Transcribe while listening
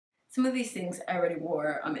Some of these things I already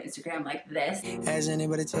wore on my Instagram, like this. Has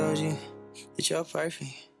anybody told you that you're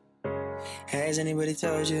perfect? Has anybody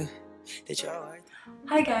told you that you're worth?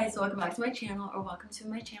 Hi guys, welcome back to my channel, or welcome to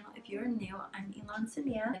my channel if you're new. I'm Elon,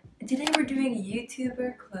 Zania. Today we're doing a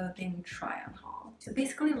YouTuber clothing try-on haul. So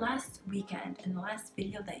basically last weekend, in the last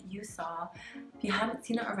video that you saw, if you haven't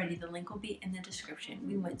seen it already, the link will be in the description.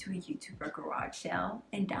 We went to a YouTuber garage sale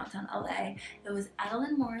in downtown LA. It was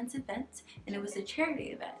Elon's event, and it was a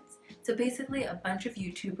charity event. So basically a bunch of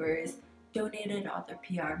YouTubers donated all their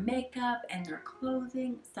PR makeup and their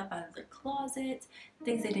clothing, stuff out of their closet,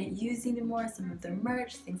 things they didn't use anymore, some of their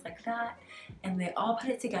merch, things like that, and they all put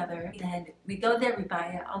it together. Then we go there, we buy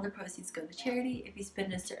it, all the proceeds go to charity. If you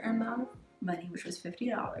spend a certain amount of money, which was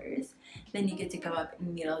 $50, then you get to go up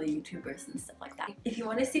and meet all the YouTubers and stuff like that. If you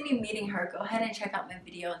want to see me meeting her, go ahead and check out my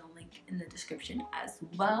video in the link in the description as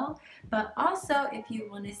well. But also, if you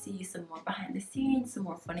want to see some more behind the scenes, some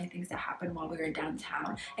more funny things that happened while we were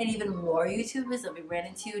downtown, and even more YouTubers that we ran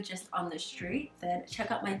into just on the street, then check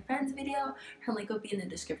out my friend's video. Her link will be in the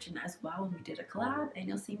description as well when we did a collab, and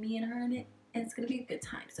you'll see me and her in it, and it's going to be a good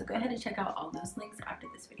time. So go ahead and check out all those links after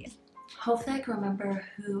this video. Hopefully I can remember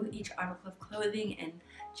who each article of clothing and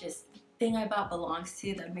just thing I bought belongs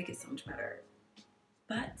to. That would make it so much better.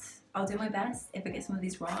 But I'll do my best. If I get some of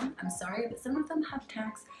these wrong, I'm sorry, but some of them have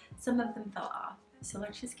tags, some of them fell off. So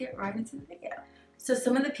let's just get right into the video. So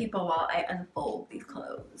some of the people, while I unfold these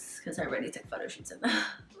clothes, because I already took photo shoots of them,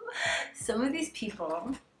 some of these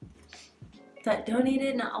people that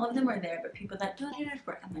donated, not all of them were there, but people that donated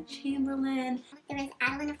were Emma Chamberlain. There was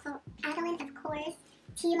Adeline, of course,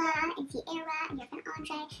 Tila and Sierra and your friend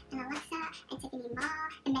Andre and Alexa and Tiffany Ma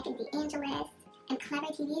and Megan DeAngelis and Clever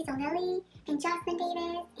TV, so Lily and Jocelyn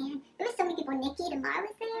Davis, and there were so many people. Nikki DeMar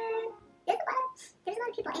was there. There's a lot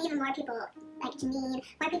of people, and even more people like Janine.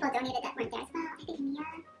 More people donated that weren't there as well. I think Mia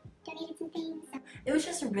donated some things. So. It was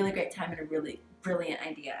just a really great time and a really brilliant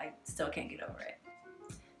idea. I still can't get over it.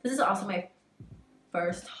 This is also my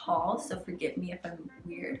first haul, so forgive me if I'm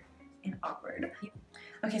weird and awkward.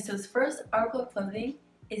 Okay, so this first article of clothing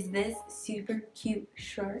is this super cute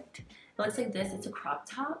shirt. It looks like this. It's a crop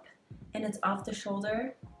top, and it's off the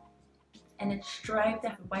shoulder, and it's striped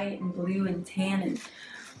with white and blue and tan and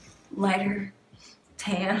lighter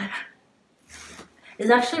tan.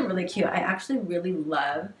 It's actually really cute. I actually really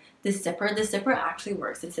love the zipper. The zipper actually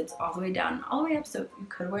works. It zips all the way down and all the way up, so you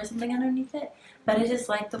could wear something underneath it, but I just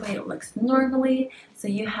like the way it looks normally. So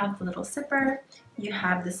you have the little zipper, you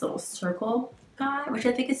have this little circle guy, which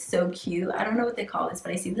I think is so cute. I don't know what they call this,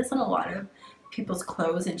 but I see this on a lot of people's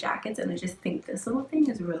clothes and jackets, and I just think this little thing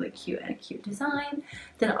is really cute and a cute design.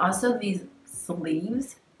 Then also these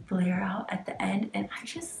sleeves flare out at the end, and I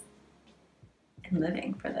just am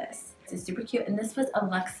living for this. It's super cute, and this was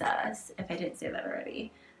Alexa's, if I didn't say that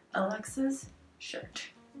already, Alexa's shirt,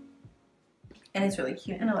 and it's really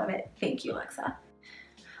cute and I love it. Thank you, Alexa.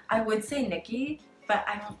 I would say Nikki, but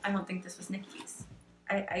I don't think this was Nikki's.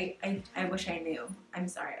 I wish I knew. I'm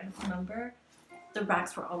sorry, I don't remember. The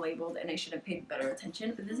racks were all labeled and I should have paid better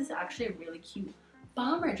attention, but this is actually a really cute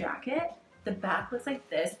bomber jacket. The back looks like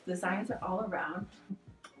this. The designs are all around.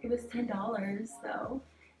 It was $10 though,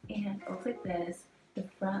 and it looks like this. The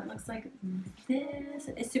front looks like this.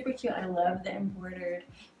 It's super cute. I love the embroidered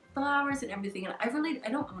flowers and everything. And I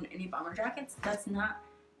don't own any bomber jackets. That's not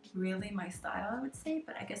really my style, I would say,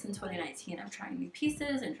 but I guess in 2019 I'm trying new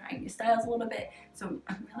pieces and trying new styles a little bit, so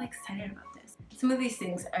I'm really excited about this. Some of these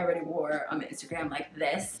things I already wore on my Instagram, like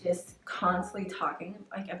this, just constantly talking.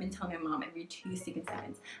 Like I've been telling my mom every 2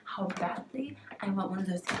 seconds how badly I want one of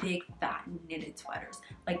those big fat knitted sweaters,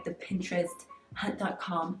 like the Pinterest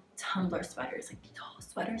hunt.com Tumblr sweaters. Like those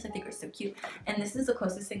sweaters I think are so cute, and this is the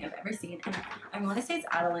closest thing I've ever seen, and I want to say it's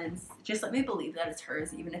Adeline's. Just let me believe that it's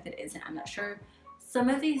hers, even if it isn't. I'm not sure. Some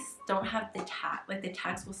of these don't have the tag, like the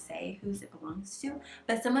tags will say whose it belongs to,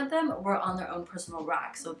 but some of them were on their own personal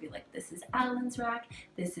rack. So it'd be like, this is Adeline's rack,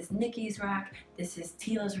 this is Nikki's rack, this is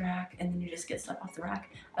Tila's rack, and then you just get stuff off the rack.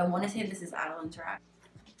 I want to say this is Adeline's rack.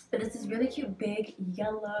 But it's this really cute, big,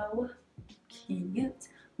 yellow, cute,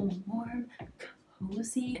 warm,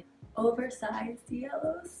 cozy, oversized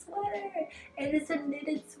yellow sweater. And it's a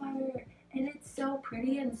knitted sweater. And it's so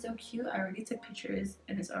pretty and so cute. I already took pictures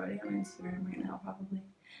and it's already on Instagram right now, probably,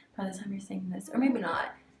 by the time you're seeing this. Or maybe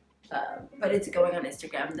not, but it's going on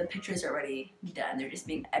Instagram. The pictures are already done. They're just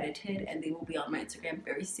being edited and they will be on my Instagram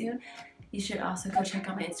very soon. You should also go check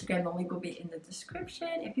out my Instagram. The link will be in the description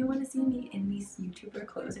if you want to see me in these YouTuber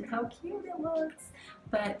clothes and how cute it looks.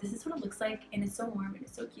 But this is what it looks like, and it's so warm and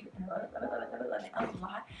it's so cute. And I love it, love it, love it, love it, love it a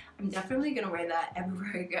lot. I'm definitely going to wear that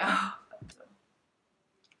everywhere I go.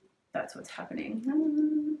 That's what's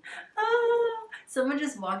happening. someone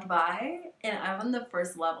just walked by and I'm on the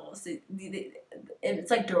first level, so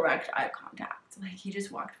it's like direct eye contact. Like he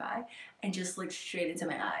just walked by and just looked straight into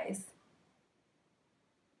my eyes.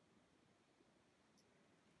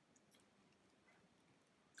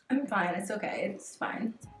 I'm fine, it's okay, it's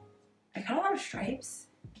fine. I got a lot of stripes.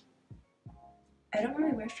 I don't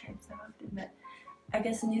really wear stripes that often, but I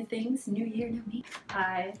guess new things, new year, new me.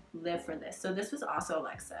 I live for this. So this was also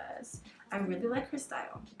Alexa's. I really like her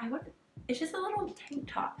style. It's just a little tank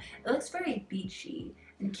top. It looks very beachy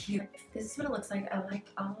and cute. This is what it looks like. I like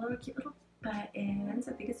all the cute little buttons.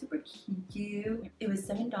 I think it's super cute. It was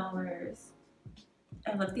 $7.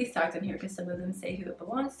 I love these socks in here because some of them say who it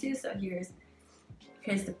belongs to. So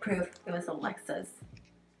here's the proof. It was Alexa's.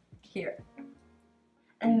 Here.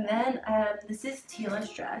 And then this is Tila's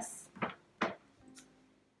dress.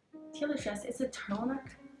 Tila's dress, it's a turtleneck.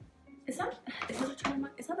 Is it a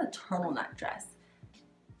turtleneck? It's not a turtleneck dress,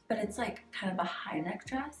 but it's like kind of a high neck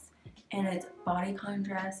dress, and it's bodycon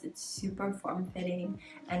dress. It's super form-fitting,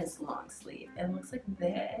 and it's long sleeve. It looks like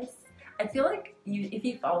this. I feel like if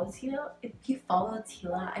you follow Tila,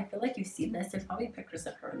 I feel like you've seen this. There's probably pictures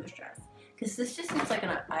of her in this dress, because this just looks like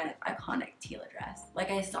an iconic Tila dress. Like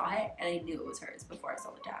I saw it and I knew it was hers before I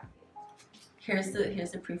saw the tag. Here's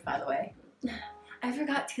the proof, by the way. I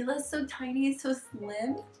forgot Tila's so tiny, so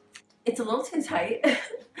slim. It's a little too tight.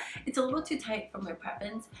 It's a little too tight for my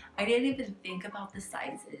preference. I didn't even think about the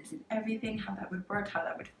sizes and everything, how that would work, how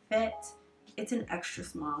that would fit. It's an extra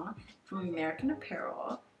small from American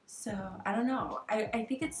Apparel. So I don't know. I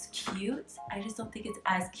think it's cute. I just don't think it's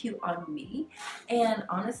as cute on me. And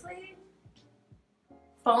honestly,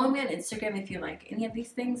 follow me on Instagram if you like any of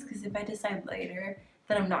these things, because if I decide later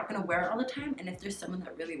that I'm not gonna wear it all the time, and if there's someone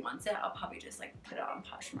that really wants it, I'll probably just like put it on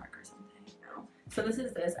Poshmark or something, you know? So this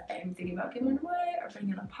is this. I'm thinking about giving it away or putting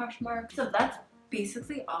it on Poshmark. So that's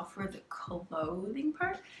basically all for the clothing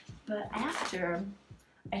part. But after,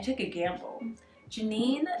 I took a gamble.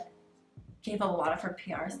 Janine gave a lot of her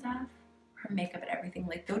PR stuff, her makeup and everything.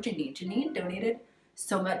 Like, go Janine. Janine donated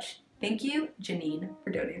so much. Thank you, Janine, for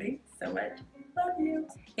donating so much. Love you.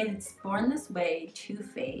 It's Born This Way Too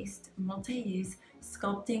Faced Multi-Use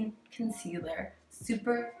Sculpting Concealer,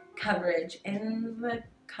 Super Coverage in the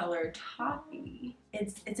color Toffee.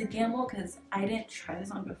 It's a gamble because I didn't try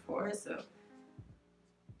this on before, so.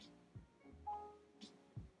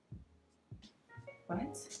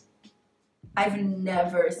 What? I've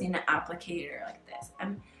never seen an applicator like this.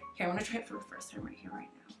 Here, I'm gonna try it for the first time right here, right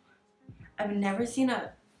now. I've never seen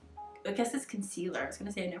I guess it's concealer. I was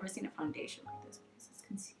gonna say I've never seen a foundation like this. What is this,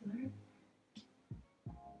 concealer?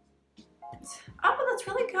 Oh, that's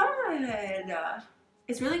really good.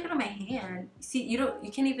 It's really good on my hand. See, you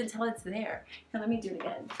can't even tell it's there. Now let me do it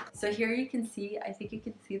again. So here you can see, I think you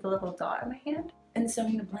can see the little dot on my hand. And so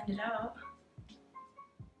I'm gonna blend it out.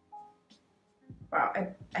 Wow,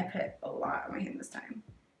 I put a lot on my hand this time.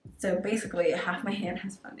 So basically half my hand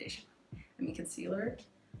has foundation. I mean concealer.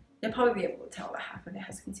 You'll probably be able to tell that half of it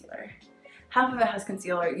has concealer. Half of it has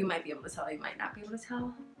concealer. You might be able to tell, you might not be able to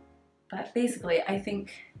tell. But basically, I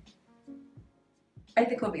think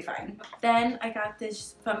we'll be fine. Then I got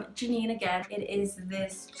this from Janine again. It is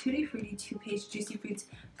this Tutti Frutti 2-Page Juicy Fruits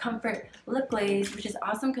Comfort Lip Glaze, which is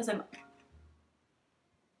awesome because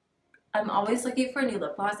I'm always looking for a new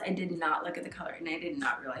lip gloss. I did not look at the color and I did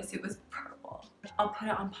not realize it was purple. I'll put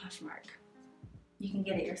it on Poshmark. You can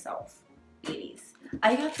get it yourself, ladies.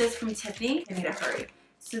 I got this from Tiffany. I need to hurry.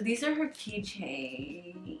 So these are her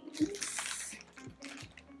keychains.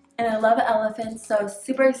 And I love elephants, so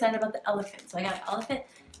super excited about the elephant. So I got an elephant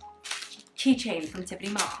keychain from Tiffany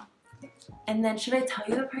Mall. And then should I tell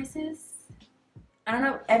you the prices? I don't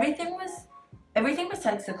know. Everything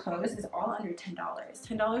besides the clothes is all under $10.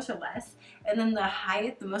 $10 or less. And then the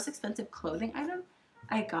most expensive clothing item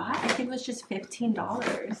I got, I think was just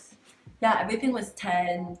 $15. Yeah, everything was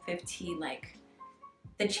 10, 15, like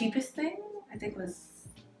the cheapest thing I think was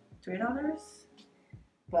 $3.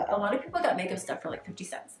 But a lot of people got makeup stuff for like 50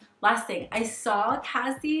 cents. Last thing, I saw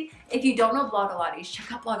Cassie. If you don't know Blogilates,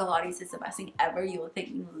 check out Blogilates. It's the best thing ever. You will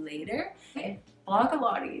thank me later. Okay,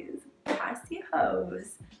 Blogilates, Cassie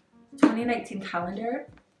Ho's 2019 calendar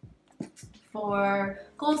for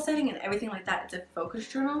goal setting and everything like that. It's a focus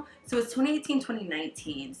journal. So it's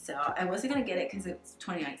 2018-2019. So I wasn't going to get it because it's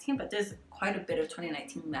 2019, but there's quite a bit of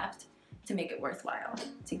 2019 left to make it worthwhile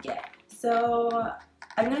to get. So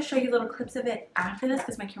I'm going to show you little clips of it after this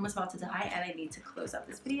because my camera's about to die and I need to close up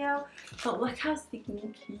this video. But look how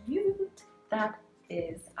stinking cute that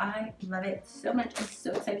is. I love it so much. I'm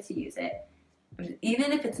so excited to use it.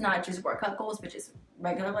 Even if it's not just workout goals, but just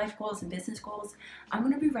regular life goals and business goals, I'm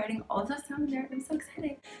going to be writing all those down there. I'm so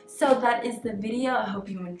excited. So that is the video. I hope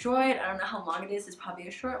you enjoyed. I don't know how long it is. It's probably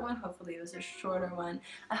a short one. Hopefully it was a shorter one.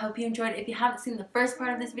 I hope you enjoyed. If you haven't seen the first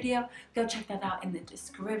part of this video, go check that out in the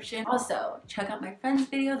description. Also, check out my friend's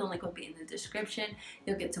video. The link will be in the description.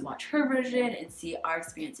 You'll get to watch her version and see our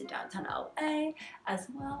experience in downtown LA, as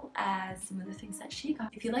well as some of the things that she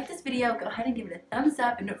got. If you like this video, go ahead and give it a thumbs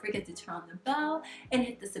up, and don't forget to turn on the bell and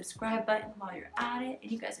hit the subscribe button while you're at it.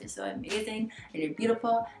 And you guys are so amazing, and you're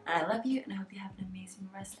beautiful, and I love you, and I hope you have an amazing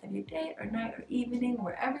rest of your day or night or evening,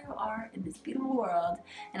 wherever you are in this beautiful world.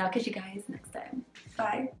 And I'll catch you guys next time.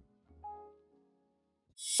 Bye.